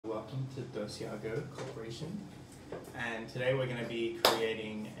to Dosyago Corporation, and today we're going to be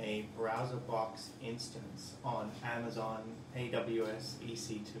creating a BrowserBox instance on Amazon AWS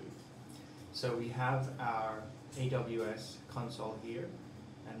EC2. So we have our AWS console here,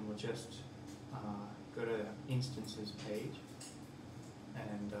 and we'll just go to the instances page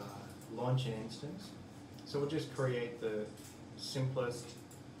and launch an instance. So we'll just create the simplest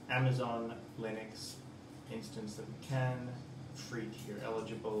Amazon Linux instance that we can, free tier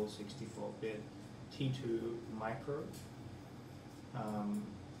eligible, 64-bit, T2 micro. So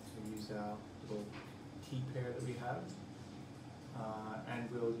use our little key pair that we have. And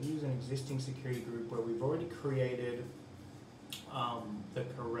we'll use an existing security group where we've already created the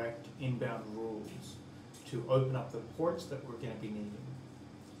correct inbound rules to open up the ports that we're going to be needing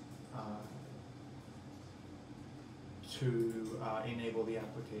to enable the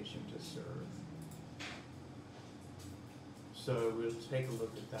application to serve. So we'll take a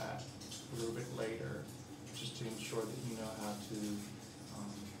look at that a little bit later, just to ensure that you know how to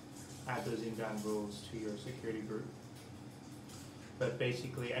add those inbound rules to your security group. But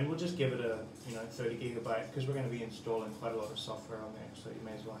basically, and we'll just give it a 30 gigabyte because we're going to be installing quite a lot of software on there, so you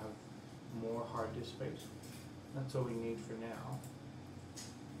may as well have more hard disk space. That's all we need for now.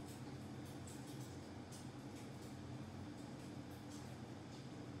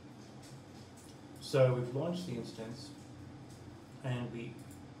 So we've launched the instance, and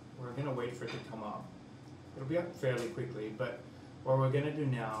we're going to wait for it to come up. It'll be up fairly quickly, but what we're going to do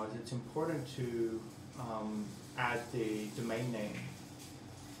now is it's important to add the domain name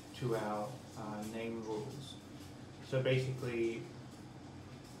to our name rules. So basically,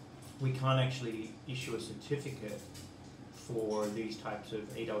 we can't actually issue a certificate for these types of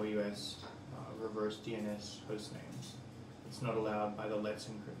AWS reverse DNS host names. It's not allowed by the Let's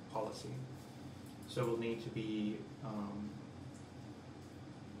Encrypt policy. So we'll need to be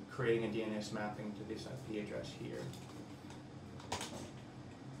creating a DNS mapping to this IP address here.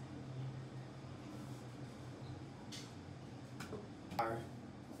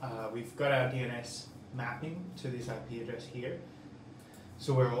 We've got our DNS mapping to this IP address here.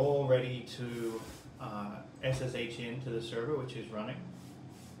 So we're all ready to SSH into the server, which is running.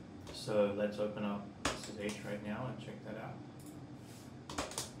 So let's open up SSH right now and check that out.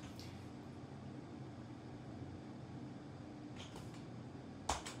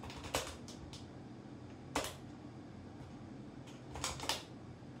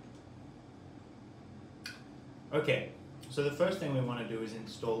 Okay, so the first thing we want to do is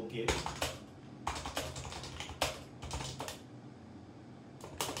install Git.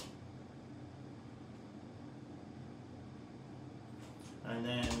 And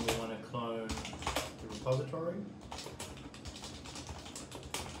then we want to clone the repository.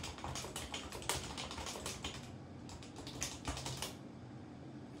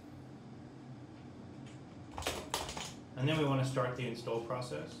 And then we want to start the install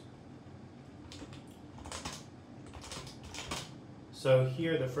process. So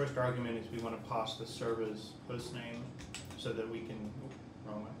here, the first argument is we want to pass the server's hostname so that we can,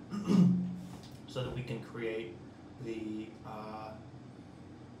 wrong one, so that we can create the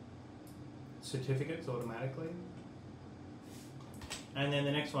certificates automatically. And then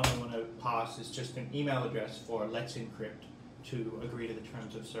the next one we want to pass is just an email address for Let's Encrypt to agree to the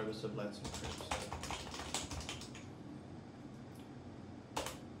terms of service of Let's Encrypt.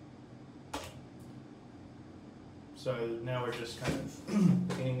 So now we're just kind of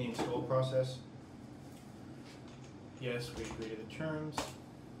beginning the install process. Yes, we agree to the terms.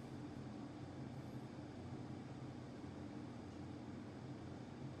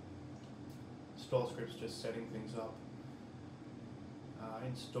 Install script's just setting things up.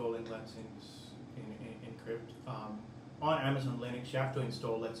 Installing Let's Encrypt. On Amazon Linux, you have to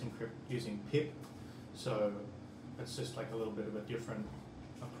install Let's Encrypt using pip. So it's just like a little bit of a different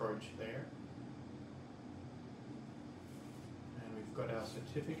approach there. Got our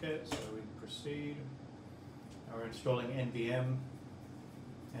certificate, so we proceed. Now we're installing NVM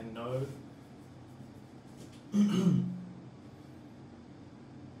and Node. And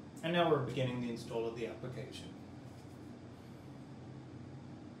now we're beginning the install of the application.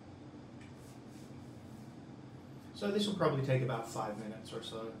 So this will probably take about 5 minutes or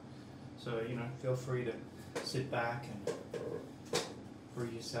so. So, feel free to sit back and brew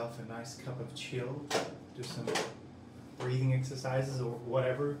yourself a nice cup of chill, do some breathing exercises or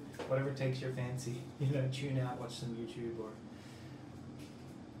whatever takes your fancy. Tune out, watch some YouTube,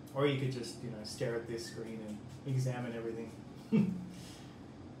 or you could just stare at this screen and examine everything.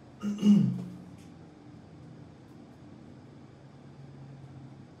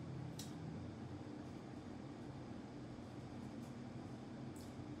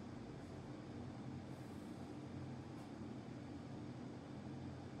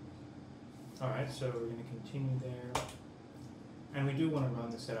 Alright, so we're going to continue there. And we do want to run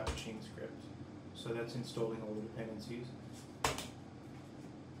the setup machine script. So that's installing all the dependencies.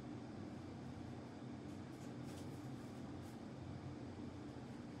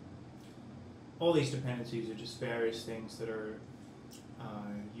 All these dependencies are just various things that are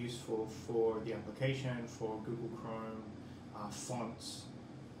useful for the application, for Google Chrome, fonts,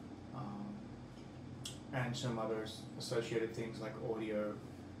 and some other associated things like audio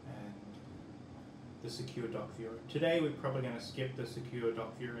and the secure doc viewer. Today we're probably going to skip the secure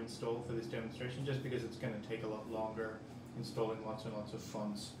doc viewer install for this demonstration just because it's going to take a lot longer installing lots and lots of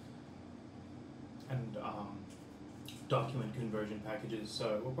fonts and document conversion packages,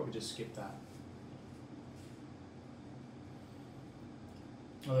 so we'll probably just skip that.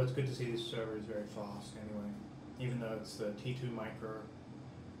 Although it's good to see this server is very fast anyway. Even though it's the T2 micro,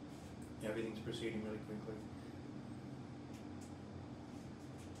 everything's proceeding really quickly.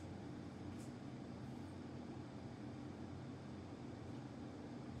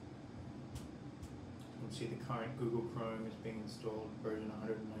 You can see the current Google Chrome is being installed, version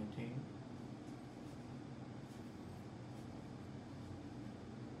 119.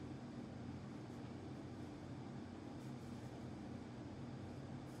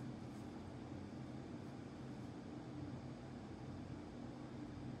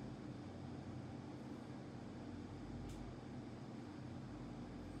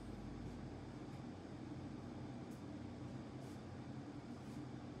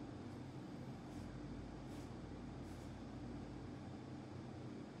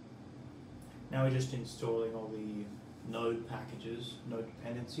 Now we're just installing all the node packages, node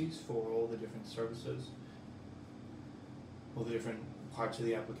dependencies for all the different services, all the different parts of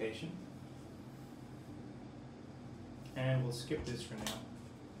the application. And we'll skip this for now.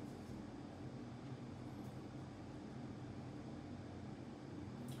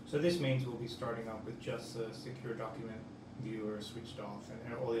 So this means we'll be starting up with just the secure document viewer switched off,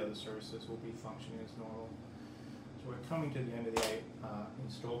 and all the other services will be functioning as normal. So we're coming to the end of the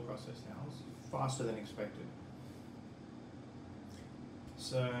install process now. It's faster than expected.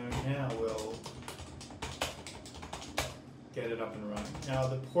 So now we'll get it up and running. Now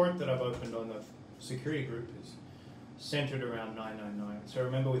the port that I've opened on the security group is centered around 999. So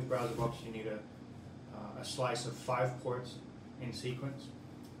remember, with BrowserBox you need a slice of 5 ports in sequence.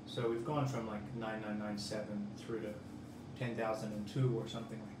 So we've gone from like 9997 through to 10,002 or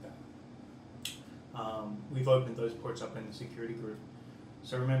something like that. We've opened those ports up in the security group.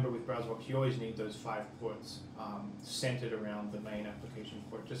 So remember, with BrowserBox you always need those 5 ports centered around the main application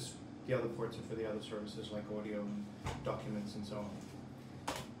port. Just the other ports are for the other services like audio and documents and so on.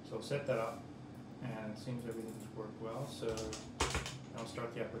 So I'll set that up, and it seems everything's worked well. So I'll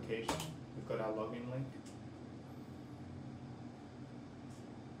start the application. We've got our login link.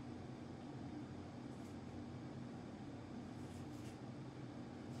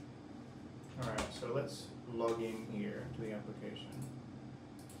 Alright, so let's log in here to the application.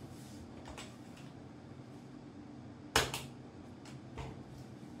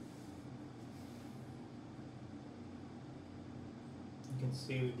 You can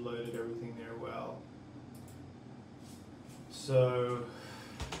see we've loaded everything there well. So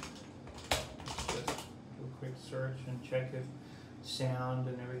just do a quick search and check if sound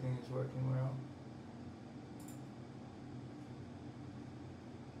and everything is working well.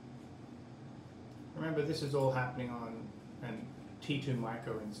 Remember, this is all happening on an T2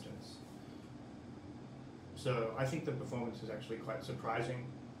 micro instance. So I think the performance is actually quite surprising.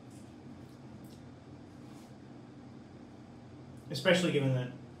 Especially given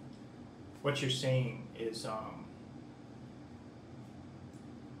that what you're seeing is, now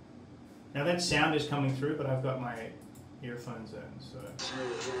that sound is coming through, but I've got my earphones in, so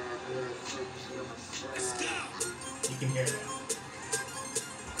you can hear it now.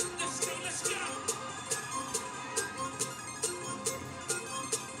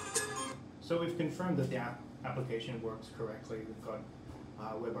 So we've confirmed that the application works correctly. We've got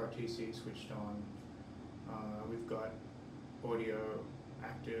WebRTC switched on. We've got audio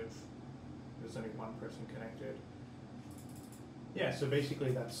active. There's only one person connected. Yeah, so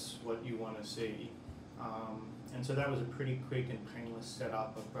basically that's what you want to see. And so that was a pretty quick and painless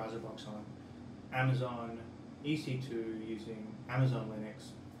setup of BrowserBox on Amazon EC2 using Amazon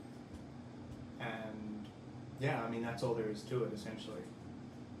Linux. And yeah, I mean, that's all there is to it essentially.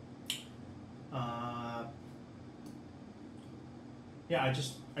 Yeah, I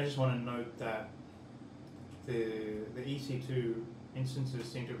just want to note that the EC2 instances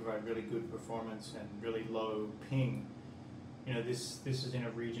seem to provide really good performance and really low ping. You know, this is in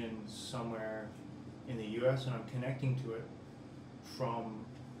a region somewhere in the US, and I'm connecting to it from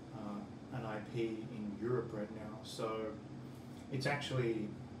an IP in Europe right now, so it's actually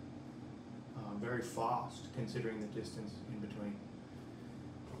very fast considering the distance in between.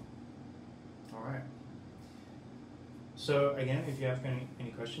 All right. So again, if you have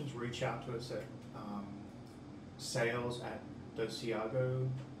any questions, reach out to us at sales@Dosyago,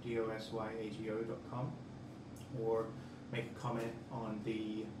 dosyago.com, or make a comment on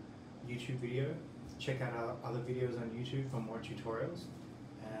the YouTube video. Check out our other videos on YouTube for more tutorials,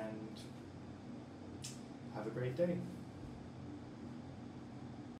 and have a great day.